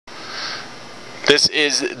This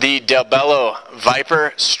is the Dalbello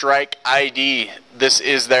Viper Strike ID. This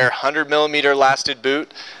is their 100mm lasted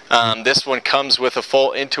boot. This one comes with a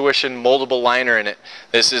full Intuition moldable liner in it.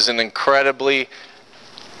 This is an incredibly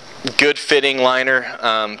good fitting liner,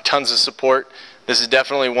 tons of support. This is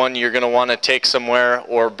definitely one you're going to want to take somewhere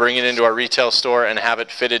or bring it into our retail store and have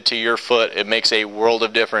it fitted to your foot. It makes a world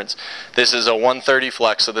of difference. This is a 130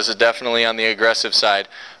 flex, so this is definitely on the aggressive side,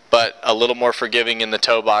 but a little more forgiving in the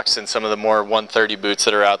toe box than some of the more 130 boots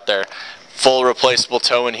that are out there. Full replaceable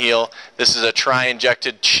toe and heel. This is a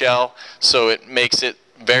tri-injected shell, so it makes it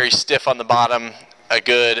very stiff on the bottom, a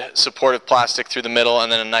good supportive plastic through the middle,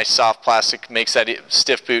 and then a nice soft plastic makes that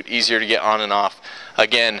stiff boot easier to get on and off.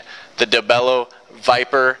 Again, the Dalbello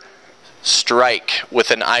Viper Strike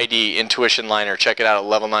with an ID Intuition liner. Check it out at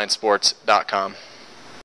level9sports.com.